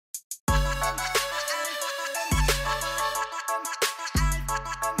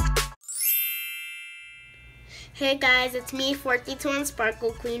Hey guys, it's me, 42 and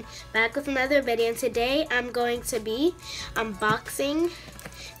Sparkle Queen, back with another video. And today I'm going to be unboxing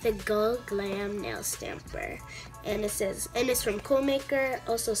the Glam nail stamper. And it's from Cool Maker,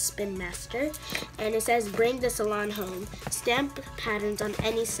 also Spin Master. And it says, bring the salon home. Stamp patterns on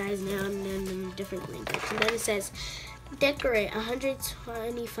any size nail and in a different language. And then it says, decorate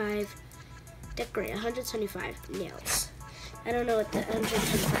 125 nails. I don't know what the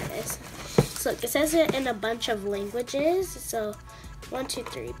 125 is. So it says it in a bunch of languages. So 1, 2,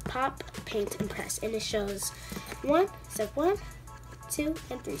 3, pop, paint, and press. And it shows 1, step 1, 2,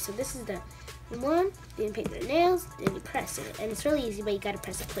 and 3. So this is the 1, then you paint your nails, then you press it. And it's really easy, but you gotta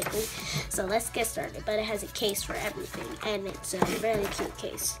press it quickly. So let's get started. But it has a case for everything, and it's a really cute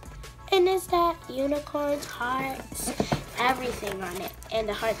case. And it's got unicorns, hearts, everything on it. And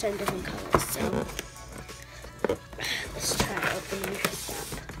the hearts are in different colors. So let's try opening this up.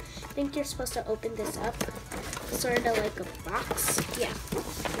 I think you're supposed to open this up, sort of like a box. Yeah.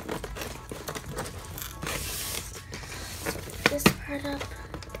 So put this part up.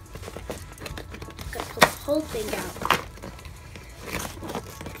 I'm gonna pull the whole thing out.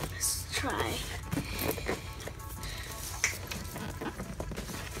 Let's try.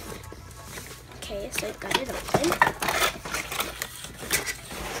 Okay, so I got it open.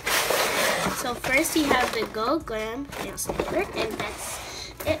 So first you have the Glam nail stamper, and that's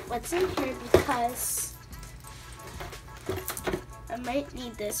what's in here, because I might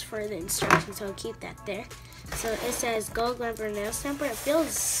need this for the instructions, so I'll keep that there. So it says Glam nail stamper. It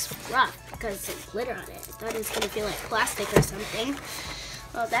feels rough because there's glitter on it. I thought it was gonna feel like plastic or something.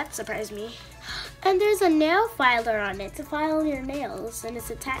 Well, that surprised me. And there's a nail filer on it to file your nails, and it's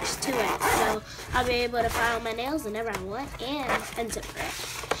attached to it, so I'll be able to file my nails whenever I want, and unzipper it.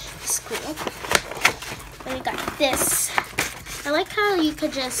 It's cool. Then we got this. I like how you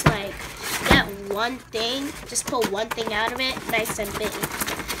could just like get one thing, just pull one thing out of it, nice and big.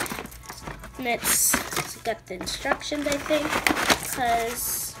 And it's got the instructions, I think,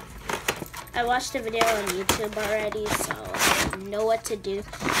 because I watched a video on YouTube already, so I know what to do.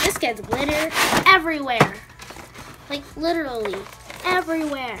 This gets glitter everywhere, like literally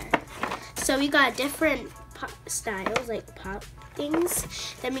everywhere. So we got different pop styles, like pop things.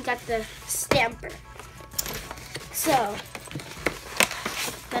 Then we got the stamper. So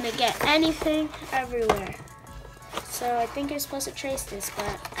gonna get anything everywhere. So I think you're supposed to trace this,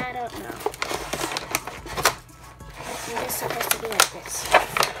 but I don't know. I think it's supposed to be like this.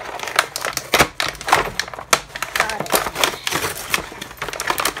 Got it.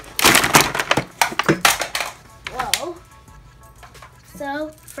 Whoa.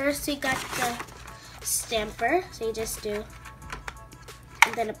 So first we got the stamper. So you just do,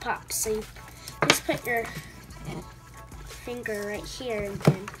 and then it pops. So you just put your finger right here, and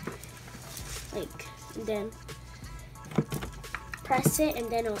then press it,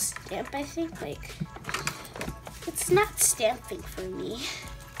 and then it'll stamp. I think it's not stamping for me.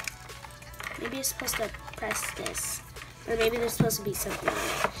 Maybe you're supposed to press this, or maybe there's supposed to be something in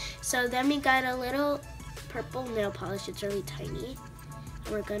it. So then we got a little purple nail polish. It's really tiny, and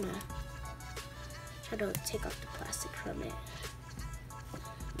we're gonna try to take off the plastic from it.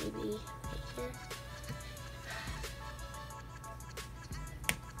 Maybe right here.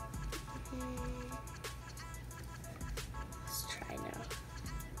 Let's try now.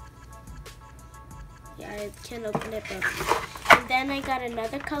 Yeah, I can open it, but and then I got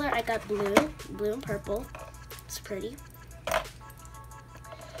another color. I got blue and purple. It's pretty.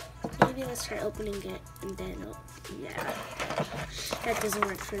 Maybe let's try opening it, and then yeah, that doesn't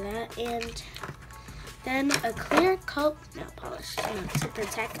work for that. And then a clear coat nail polish to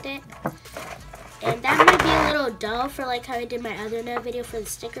protect it. And that might be a little dull for like how I did my other nail video for the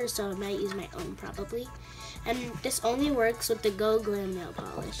stickers, so I might use my own probably. And this only works with the Glam nail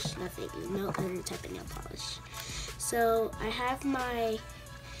polish, no other type of nail polish. So I have my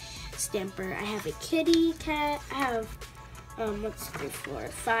stamper. I have a kitty cat. I have 1, 2, 3, 4,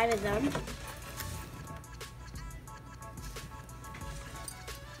 5 of them.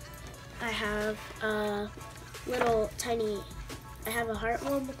 I have a little tiny, I have a heart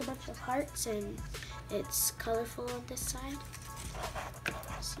one with a bunch of hearts, and it's colorful on this side.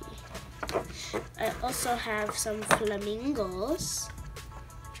 Let's see. I also have some flamingos,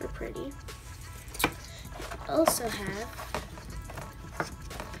 which are pretty. I also have,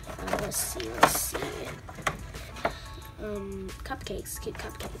 let's see, cupcakes, cute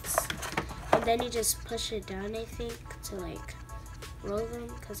cupcakes. And then you just push it down, I think, to like roll them,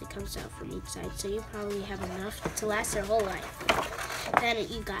 because it comes out from each side, so you probably have enough to last their whole life. Then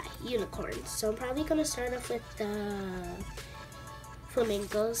you got unicorns, so I'm probably gonna start off with the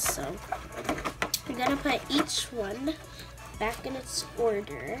flamingos. So I'm gonna put each one back in its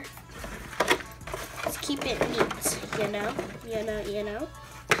order. Let's keep it neat, you know.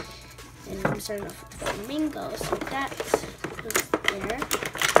 And I'm starting off with the flamingo, so that goes there.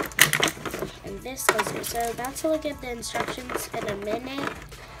 And this goes here. So we're about to look at the instructions in a minute.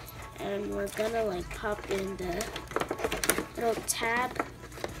 And we're gonna like pop in the little tab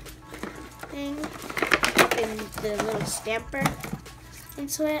thing, pop in the little stamper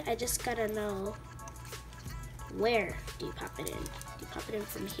into it. I just gotta know, where do you pop it in? Do you pop it in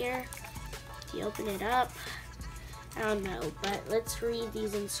from here? Do you open it up? I don't know, but let's read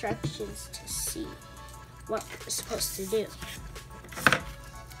these instructions to see what we're supposed to do.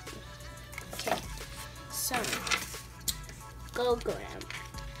 Okay, so go Glam.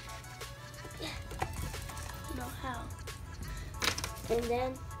 Know how. And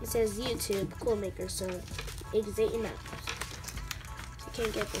then it says YouTube Cool Maker, so ages 8 and up. You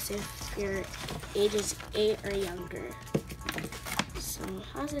can't get this if your age is 8 or younger. So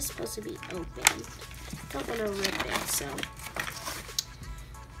how is this supposed to be open? Don't want to rip it, so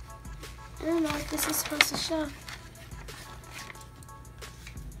I don't know what this is supposed to show.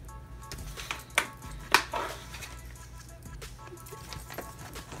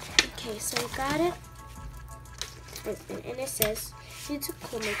 Okay, so I got it. And it says YouTube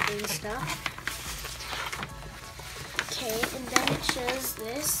Cool Maker and stuff. Okay, and then it shows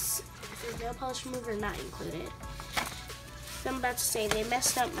this. The nail polish remover not included. So I'm about to say they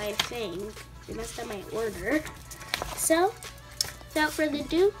messed up my thing. They messed up my order. So, without further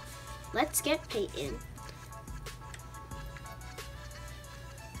ado, let's get painting.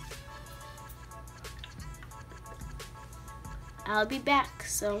 I'll be back,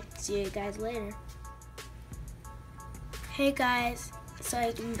 so see you guys later. Hey guys, so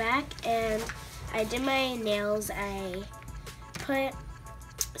I'm back and I did my nails. I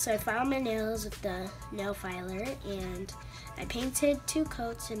filed my nails with the nail filer and I painted 2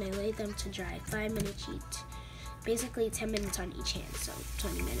 coats and I laid them to dry, 5 minutes each. Basically 10 minutes on each hand, so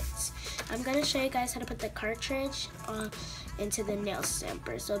 20 minutes. I'm gonna show you guys how to put the cartridge into the nail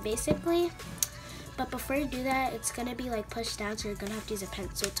stamper. So basically, but before you do that, it's gonna be like pushed down, so you're gonna have to use a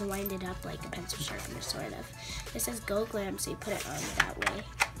pencil to wind it up like a pencil sharpener, sort of. It says Go Glam, so you put it on that way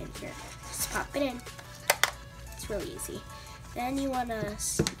in here. Just pop it in. It's really easy. Then you wanna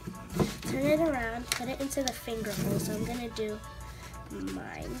turn it around, put it into the finger hole. So I'm gonna do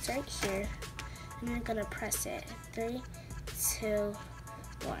mine right here. And I'm gonna press it. 3, 2,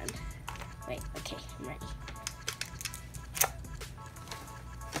 1. Wait, okay, I'm ready.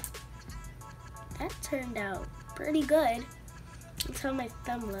 That turned out pretty good. That's how my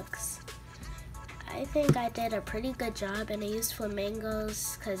thumb looks. I think I did a pretty good job, and I used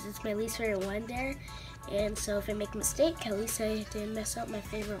flamingos because it's my least favorite one there. And so if I make a mistake, at least I didn't mess up my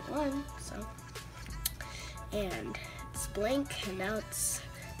favorite one. So, and it's blank, and now it's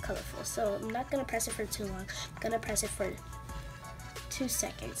colorful. So I'm not gonna press it for too long. I'm gonna press it for 2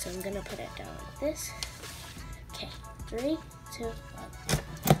 seconds. So I'm gonna put it down like this. Okay, 3, 2, 1.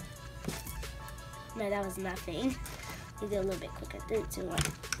 No, that was nothing. We did a little bit quicker. 3, 2, 1.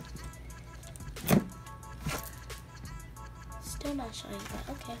 Still not showing, but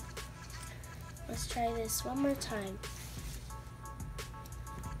okay. Let's try this one more time.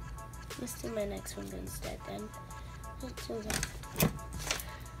 Let's do my next one instead then. Let's do that.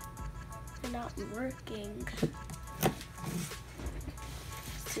 They're not working.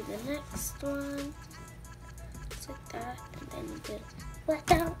 Let's do the next one. Just like that. And then you do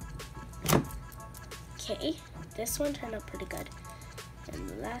let out. Okay, this one turned out pretty good. And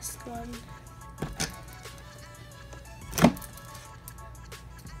the last one.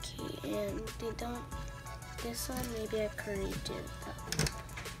 Okay, and they don't, this one maybe I could redo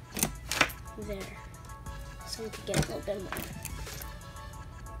there. So we could get a little bit more.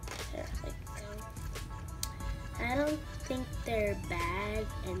 There, like, I don't think they're bad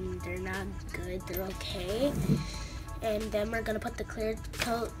and they're not good, they're okay. And then we're gonna put the clear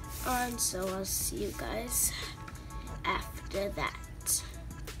coat on, so I'll see you guys after that.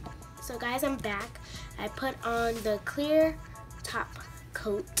 So guys, I'm back. I put on the clear top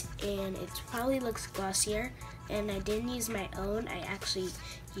coat and it probably looks glossier, and I didn't use my own. I actually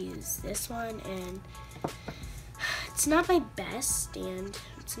used this one, and it's not my best and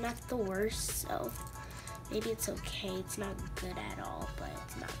it's not the worst, so maybe it's okay. It's not good at all, but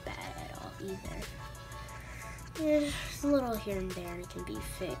it's not bad at all either. A little here and there it can be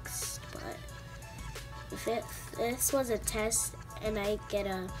fixed, but if this was a test and I get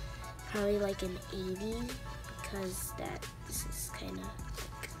probably like an 80, because this is kind of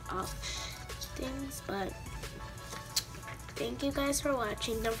like off things, but thank you guys for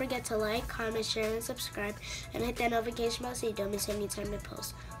watching. Don't forget to like, comment, share, and subscribe. And hit that notification bell so you don't miss any time I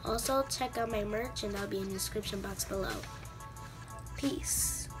post. Also, check out my merch, and that'll be in the description box below.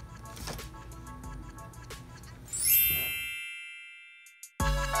 Peace.